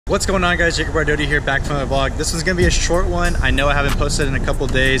What's going on, guys? JACObrdoty here, back from my vlog. This one's gonna be a short one. I know I haven't posted in a couple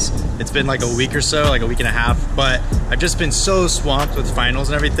days. It's been like a week or so, like a week and a half, but I've just been so swamped with finals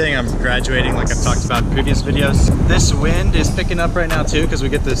and everything. I'm graduating like I've talked about in previous videos. This wind is picking up right now too, because we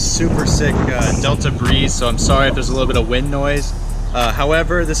get this super sick Delta breeze, so I'm sorry if there's a little bit of wind noise.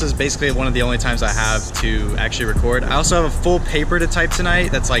 However, this is basically one of the only times I have to actually record. I also have a full paper to type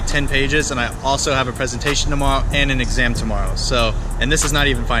tonight that's like 10 pages, and I also have a presentation tomorrow and an exam tomorrow. So, and this is not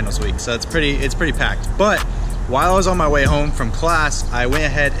even finals week, so it's pretty packed. But while I was on my way home from class, I went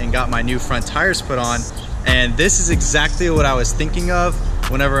ahead and got my new front tires put on, and this is exactly what I was thinking of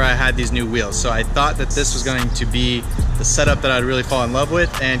whenever I had these new wheels. So I thought that this was going to be the setup that I'd really fall in love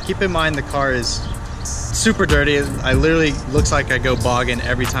with. And keep in mind, the car is super dirty. I literally looks like I go bogging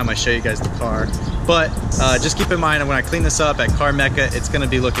every time I show you guys the car, but just keep in mind when I clean this up at Car Mecca, it's going to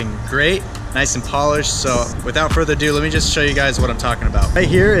be looking great, nice and polished. So without further ado, let me just show you guys what I'm talking about. Right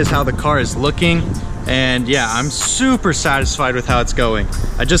here is how the car is looking, and yeah, I'm super satisfied with how it's going.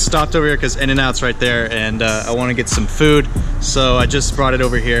 I just stopped over here because In-N-Out's right there, and I want to get some food, so I just brought it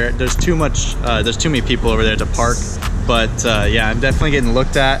over here. There's too many people over there to park, but yeah, I'm definitely getting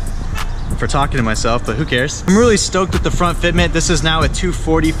looked at for talking to myself, but who cares. I'm really stoked with the front fitment. This is now a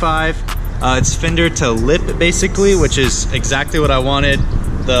 245. It's fender to lip basically, which is exactly what I wanted.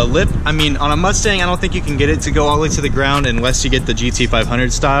 The lip, I mean, on a Mustang, I don't think you can get it to go all the way to the ground unless you get the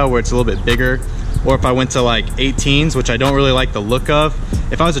GT500 style where it's a little bit bigger, or if I went to like 18s, which I don't really like the look of.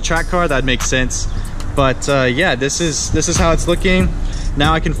 If I was a track car, that'd make sense. But yeah, this is how it's looking.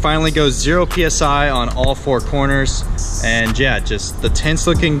 Now I can finally go 0 PSI on all 4 corners, and yeah, just the tint's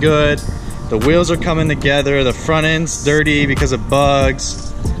looking good. The wheels are coming together. The front end's dirty because of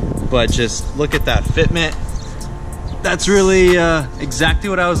bugs, but just look at that fitment. That's really exactly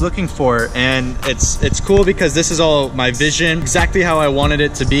what I was looking for, and it's cool because this is all my vision, exactly how I wanted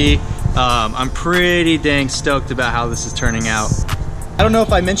it to be. I'm pretty dang stoked about how this is turning out. I don't know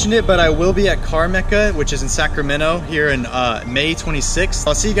if I mentioned it, but I will be at Car Mecca, which is in Sacramento, here in May 26th.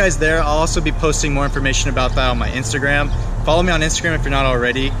 I'll see you guys there. I'll also be posting more information about that on my Instagram. Follow me on Instagram if you're not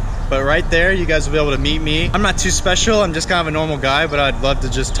already. But right there, you guys will be able to meet me. I'm not too special, I'm just kind of a normal guy, but I'd love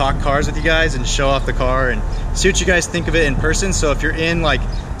to just talk cars with you guys and show off the car and see what you guys think of it in person. So if you're in like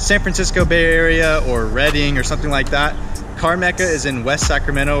San Francisco Bay Area or Redding or something like that, Car Mecca is in West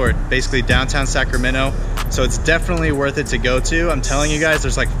Sacramento, or basically downtown Sacramento. So it's definitely worth it to go to. I'm telling you guys,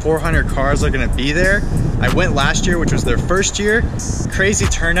 there's like 400 cars that are gonna be there. I went last year, which was their first year. Crazy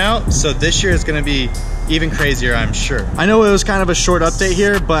turnout. So this year is gonna be even crazier, I'm sure. I know it was kind of a short update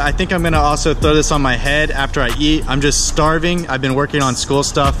here, but I think I'm gonna also throw this on my head after I eat. I'm just starving. I've been working on school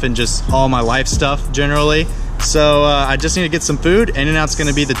stuff and just all my life stuff generally. So I just need to get some food. In-N-Out's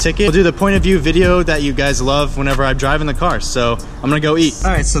gonna be the ticket. We'll do the point of view video that you guys love whenever I drive in the car. So I'm gonna go eat.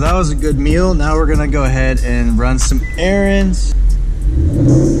 All right, so that was a good meal. Now we're gonna go ahead and run some errands.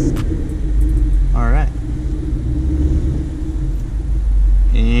 All right.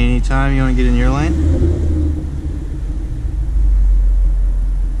 Anytime you wanna get in your lane.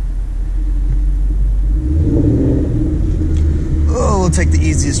 We'll take the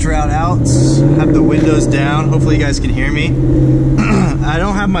easiest route out, have the windows down. Hopefully you guys can hear me. I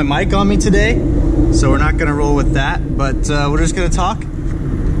don't have my mic on me today, so we're not gonna roll with that, but we're just gonna talk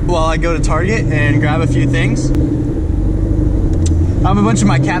while I go to Target and grab a few things. I have a bunch of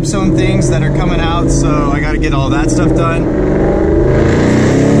my capstone things that are coming out, so I gotta get all that stuff done.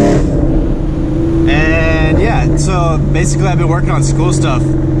 And yeah, so basically I've been working on school stuff.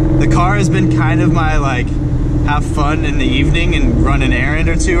 The car has been kind of my like, have fun in the evening and run an errand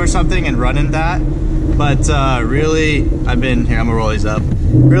or two or something and running that. But really, I've been, here, I'm gonna roll these up.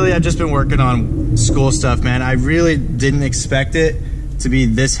 Really, I've just been working on school stuff, man. I really didn't expect it to be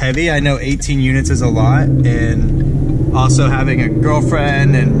this heavy. I know 18 units is a lot, and also having a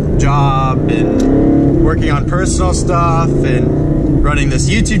girlfriend and job and working on personal stuff and running this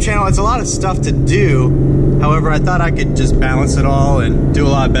YouTube channel. It's a lot of stuff to do. However, I thought I could just balance it all and do a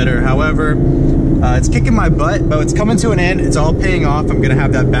lot better. However, it's kicking my butt, but it's coming to an end. It's all paying off. I'm gonna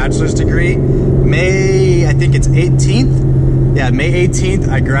have that bachelor's degree. May, I think it's 18th. Yeah, May 18th,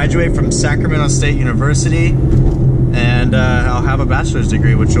 I graduate from Sacramento State University, and I'll have a bachelor's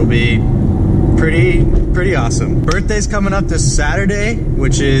degree, which will be pretty awesome. Birthday's coming up this Saturday,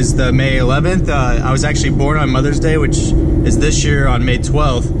 which is the May 11th. I was actually born on Mother's Day, which is this year on May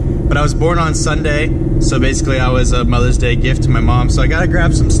 12th, but I was born on Sunday, so basically I was a Mother's Day gift to my mom, so I gotta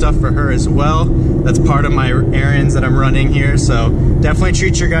grab some stuff for her as well. That's part of my errands that I'm running here, so definitely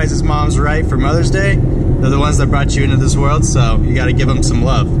treat your guys' moms right for Mother's Day. They're the ones that brought you into this world, so you gotta give them some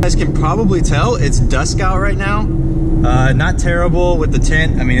love. You guys can probably tell it's dusk out right now. Not terrible with the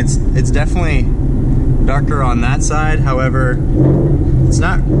tint. I mean, it's definitely darker on that side. However, it's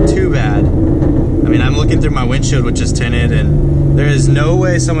not too bad. I mean, I'm looking through my windshield, which is tinted, and there is no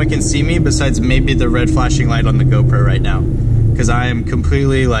way someone can see me besides maybe the red flashing light on the GoPro right now, because I am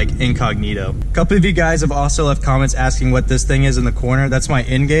completely like incognito. A couple of you guys have also left comments asking what this thing is in the corner. That's my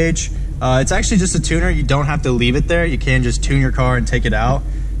N-gauge. It's actually just a tuner. You don't have to leave it there. You can just tune your car and take it out.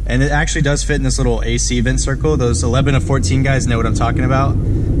 And it actually does fit in this little AC vent circle. Those 11 to 14 guys know what I'm talking about.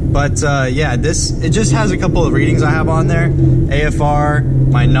 But yeah, it just has a couple of readings I have on there. AFR,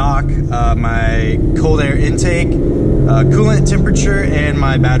 my knock, my cold air intake, coolant temperature, and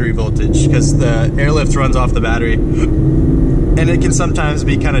my battery voltage, because the airlift runs off the battery. And it can sometimes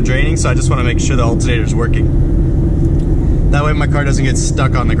be kind of draining, so I just want to make sure the alternator is working. That way my car doesn't get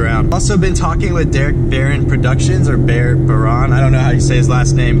stuck on the ground. Also been talking with Derek Barron Productions, or Baron, I don't know how you say his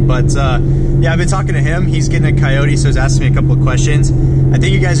last name, but yeah, I've been talking to him. He's getting a Coyote, so he's asking me a couple of questions. I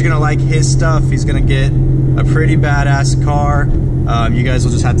think you guys are gonna like his stuff. He's gonna get a pretty badass car. You guys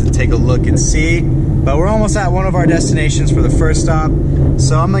will just have to take a look and see. But we're almost at one of our destinations for the first stop,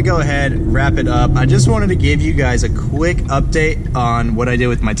 so I'm gonna go ahead, wrap it up. I just wanted to give you guys a quick update on what I did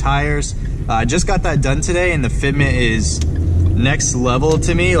with my tires. I just got that done today, and the fitment is next level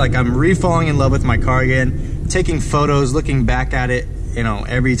to me. Like, I'm re-falling in love with my car again, taking photos, looking back at it, you know,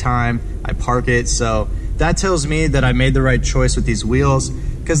 every time I park it. So that tells me that I made the right choice with these wheels,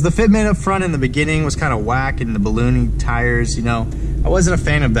 because the fitment up front in the beginning was kind of whack, and the ballooning tires, you know, I wasn't a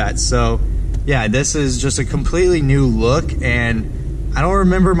fan of that. So yeah, this is just a completely new look, and I don't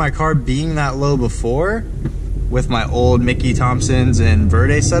remember my car being that low before with my old Mickey Thompsons and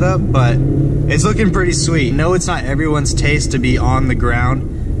Verde setup, but it's looking pretty sweet. No, it's not everyone's taste to be on the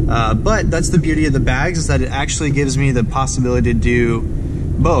ground, but that's the beauty of the bags, is that it actually gives me the possibility to do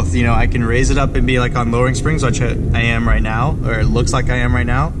both. You know, I can raise it up and be like on lowering springs, which I am right now, or it looks like I am right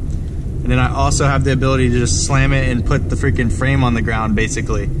now. And then I also have the ability to just slam it and put the freaking frame on the ground,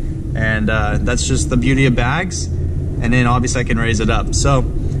 basically. And that's just the beauty of bags. And then obviously I can raise it up. So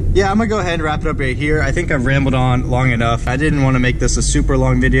yeah, I'm gonna go ahead and wrap it up right here. I think I've rambled on long enough. I didn't want to make this a super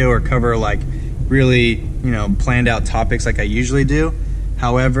long video or cover like really, you know, planned out topics like I usually do.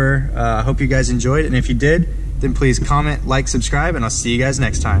 However, I hope you guys enjoyed it, and if you did, then please comment, like, subscribe, and I'll see you guys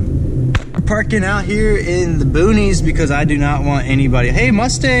next time. We're parking out here in the boonies because I do not want anybody. Hey,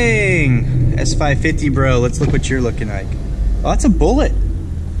 Mustang S550, bro. Let's look what you're looking like. Oh, that's a bullet.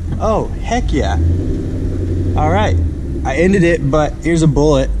 Oh, heck yeah. All right, I ended it, but here's a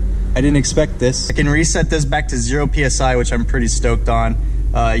bullet. I didn't expect this. I can reset this back to 0 PSI, which I'm pretty stoked on.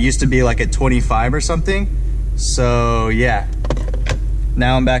 It used to be like at 25 or something. So yeah,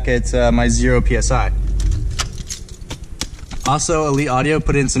 now I'm back at my 0 PSI. Also, Elite Audio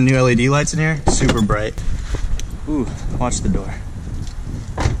put in some new LED lights in here, super bright. Ooh, watch the door.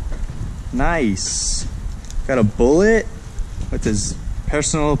 Nice. Got a bullet with his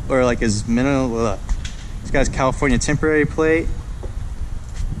personal, or like his minimal, this guy's California temporary plate.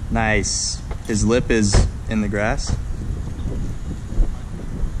 Nice. His lip is in the grass.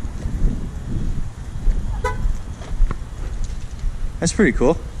 That's pretty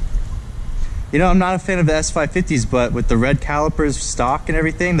cool. You know, I'm not a fan of the S550s, but with the red calipers, stock and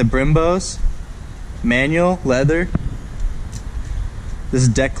everything, the Brimbos, manual, leather, this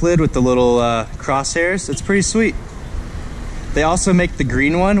deck lid with the little crosshairs, it's pretty sweet. They also make the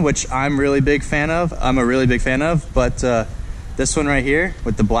green one, which I'm a really big fan of, but this one right here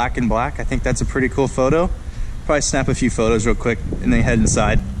with the black and black, I think that's a pretty cool photo. Probably snap a few photos real quick and then head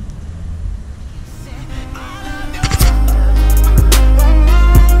inside.